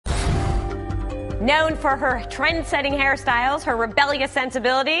Known for her trend-setting hairstyles, her rebellious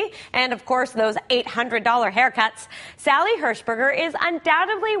sensibility, and of course those $800 haircuts, Sally Hershberger is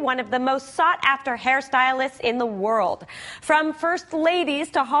undoubtedly one of the most sought-after hairstylists in the world. From first ladies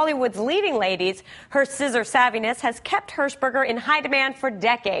to Hollywood's leading ladies, her scissor savviness has kept Hershberger in high demand for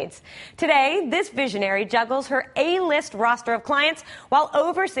decades. Today, this visionary juggles her A-list roster of clients while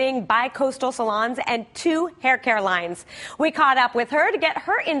overseeing bi-coastal salons and 2 hair care lines. We caught up with her to get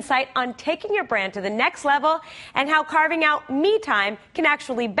her insight on taking your brand to the next level and how carving out me time can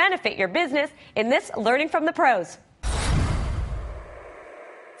actually benefit your business in this Learning from the Pros.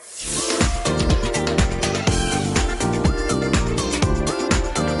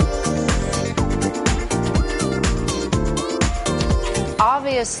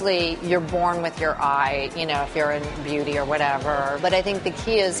 Obviously, you're born with your eye, if you're in beauty or whatever. But I think the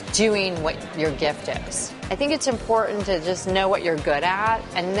key is doing what your gift is. I think it's important to just know what you're good at,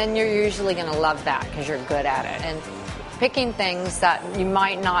 and then you're usually going to love that because you're good at it. And picking things that you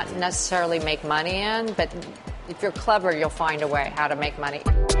might not necessarily make money in, but if you're clever, you'll find a way how to make money.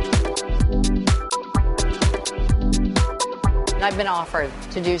 I've been offered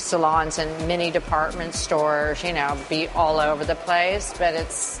to do salons in mini department stores, be all over the place, but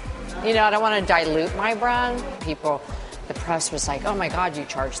it's, I don't want to dilute my brand. The press was like, oh my God, you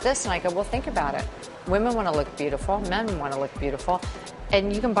charge this? And I go, well, think about it. Women want to look beautiful, men want to look beautiful,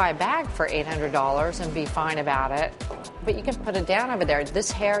 and you can buy a bag for $800 and be fine about it, but you can put it down over there. This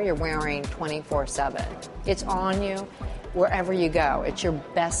hair you're wearing 24/7. It's on you. Wherever you go, it's your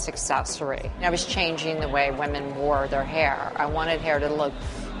best accessory. I was changing the way women wore their hair. I wanted hair to look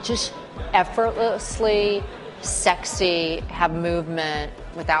just effortlessly sexy, have movement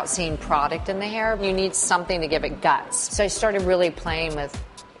without seeing product in the hair. You need something to give it guts. So I started really playing with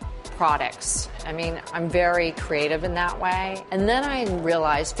products. I'm very creative in that way. And then I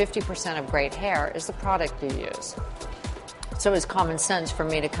realized 50% of great hair is the product you use. So it was common sense for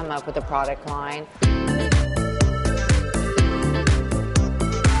me to come up with a product line.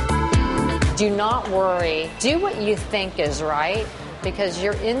 Do not worry. Do what you think is right, because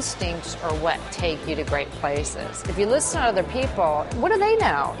your instincts are what take you to great places. If you listen to other people, what do they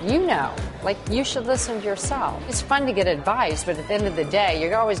know? You know. You should listen to yourself. It's fun to get advice, but at the end of the day,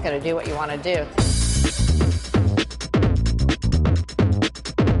 you're always going to do what you want to do.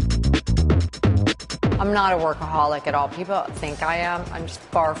 I'm not a workaholic at all. People think I am. I'm just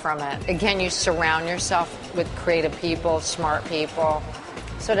far from it. Again, you surround yourself with creative people, smart people.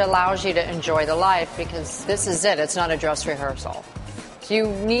 So it allows you to enjoy the life, because this is it. It's not a dress rehearsal. So you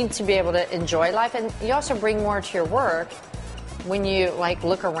need to be able to enjoy life, and you also bring more to your work when you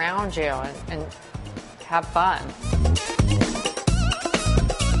look around you and have fun.